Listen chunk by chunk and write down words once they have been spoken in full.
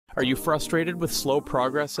Are you frustrated with slow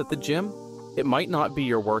progress at the gym? It might not be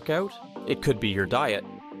your workout, it could be your diet.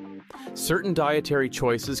 Certain dietary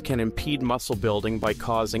choices can impede muscle building by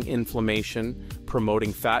causing inflammation,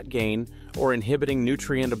 promoting fat gain, or inhibiting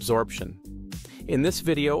nutrient absorption. In this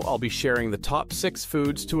video, I'll be sharing the top 6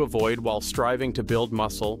 foods to avoid while striving to build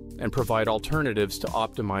muscle and provide alternatives to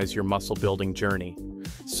optimize your muscle building journey.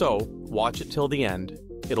 So, watch it till the end.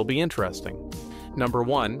 It'll be interesting. Number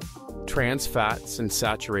 1. Trans fats and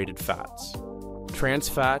saturated fats. Trans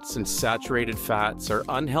fats and saturated fats are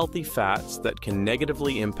unhealthy fats that can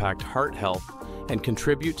negatively impact heart health and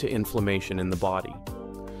contribute to inflammation in the body.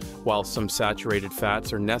 While some saturated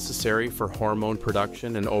fats are necessary for hormone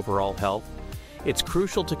production and overall health, it's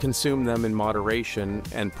crucial to consume them in moderation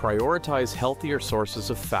and prioritize healthier sources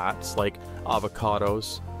of fats like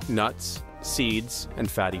avocados, nuts, seeds, and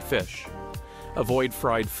fatty fish. Avoid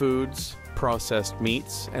fried foods, processed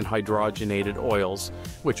meats, and hydrogenated oils,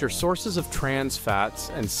 which are sources of trans fats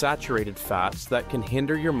and saturated fats that can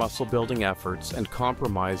hinder your muscle building efforts and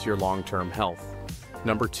compromise your long-term health.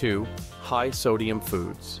 Number 2. High sodium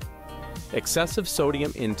foods. Excessive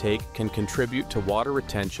sodium intake can contribute to water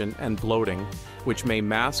retention and bloating, which may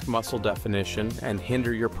mask muscle definition and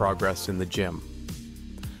hinder your progress in the gym.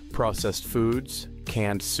 Processed foods,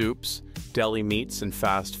 canned soups, deli meats, and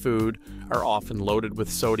fast food are often loaded with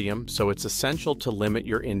sodium, so it's essential to limit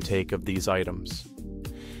your intake of these items.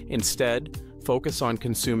 Instead, focus on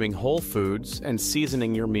consuming whole foods and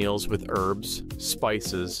seasoning your meals with herbs,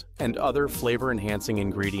 spices, and other flavor-enhancing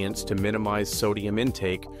ingredients to minimize sodium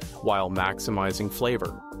intake while maximizing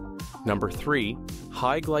flavor. Number 3.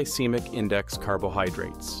 High glycemic index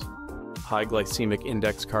carbohydrates. High glycemic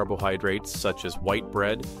index carbohydrates such as white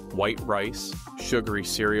bread, white rice, sugary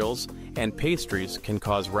cereals, and pastries can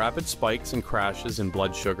cause rapid spikes and crashes in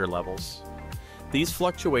blood sugar levels. These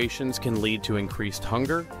fluctuations can lead to increased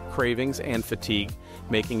hunger, cravings, and fatigue,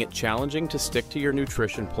 making it challenging to stick to your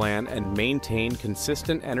nutrition plan and maintain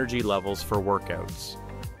consistent energy levels for workouts.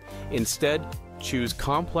 Instead, choose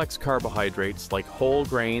complex carbohydrates like whole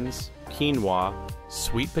grains, quinoa,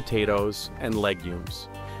 sweet potatoes, and legumes,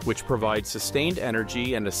 which provide sustained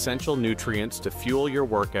energy and essential nutrients to fuel your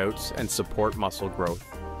workouts and support muscle growth.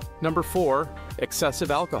 Number 4.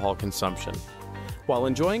 Excessive alcohol consumption. While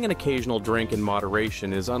enjoying an occasional drink in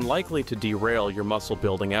moderation is unlikely to derail your muscle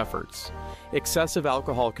building efforts, excessive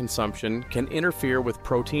alcohol consumption can interfere with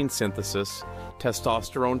protein synthesis,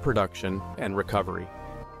 testosterone production, and recovery.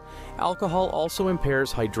 Alcohol also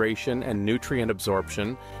impairs hydration and nutrient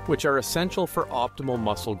absorption, which are essential for optimal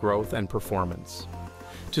muscle growth and performance.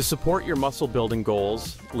 To support your muscle building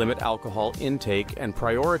goals, limit alcohol intake and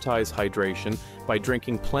prioritize hydration by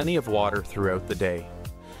drinking plenty of water throughout the day.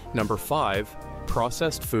 Number 5.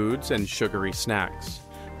 Processed foods and sugary snacks.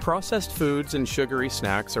 Processed foods and sugary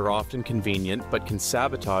snacks are often convenient but can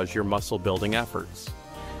sabotage your muscle building efforts.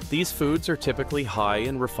 These foods are typically high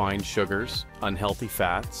in refined sugars, unhealthy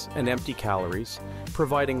fats, and empty calories,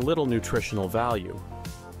 providing little nutritional value.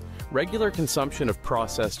 Regular consumption of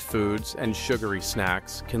processed foods and sugary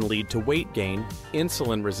snacks can lead to weight gain,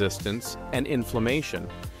 insulin resistance, and inflammation,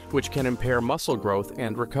 which can impair muscle growth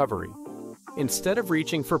and recovery. Instead of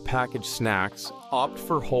reaching for packaged snacks, opt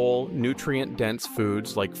for whole, nutrient-dense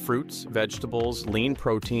foods like fruits, vegetables, lean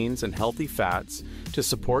proteins, and healthy fats to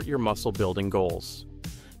support your muscle building goals.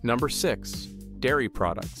 Number 6. Dairy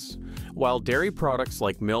products. While dairy products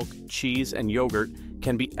like milk, cheese, and yogurt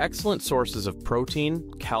can be excellent sources of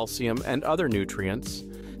protein, calcium, and other nutrients,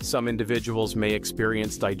 some individuals may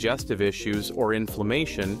experience digestive issues or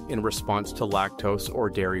inflammation in response to lactose or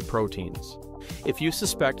dairy proteins. If you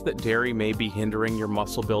suspect that dairy may be hindering your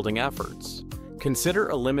muscle building efforts, consider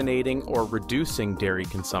eliminating or reducing dairy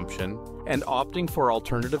consumption and opting for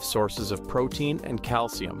alternative sources of protein and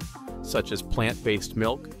calcium, such as plant-based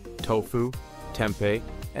milk, tofu, tempeh,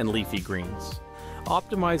 and leafy greens.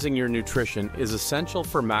 Optimizing your nutrition is essential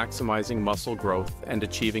for maximizing muscle growth and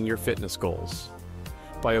achieving your fitness goals.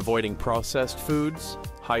 By avoiding processed foods,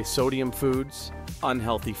 high sodium foods,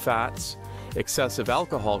 unhealthy fats, excessive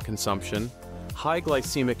alcohol consumption, high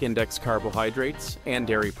glycemic index carbohydrates, and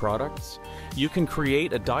dairy products, you can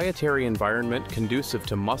create a dietary environment conducive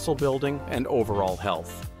to muscle building and overall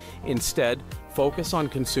health. Instead, focus on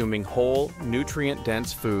consuming whole,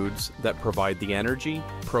 nutrient-dense foods that provide the energy,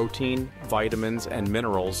 protein, vitamins, and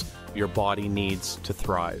minerals your body needs to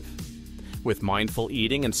thrive. With mindful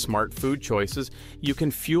eating and smart food choices, you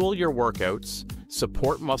can fuel your workouts,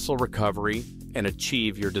 support muscle recovery, and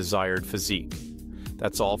achieve your desired physique.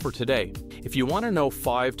 That's all for today. If you want to know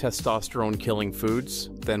 5 testosterone-killing foods,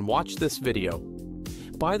 then watch this video.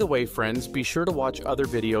 By the way, friends, be sure to watch other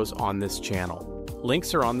videos on this channel.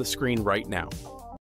 Links are on the screen right now.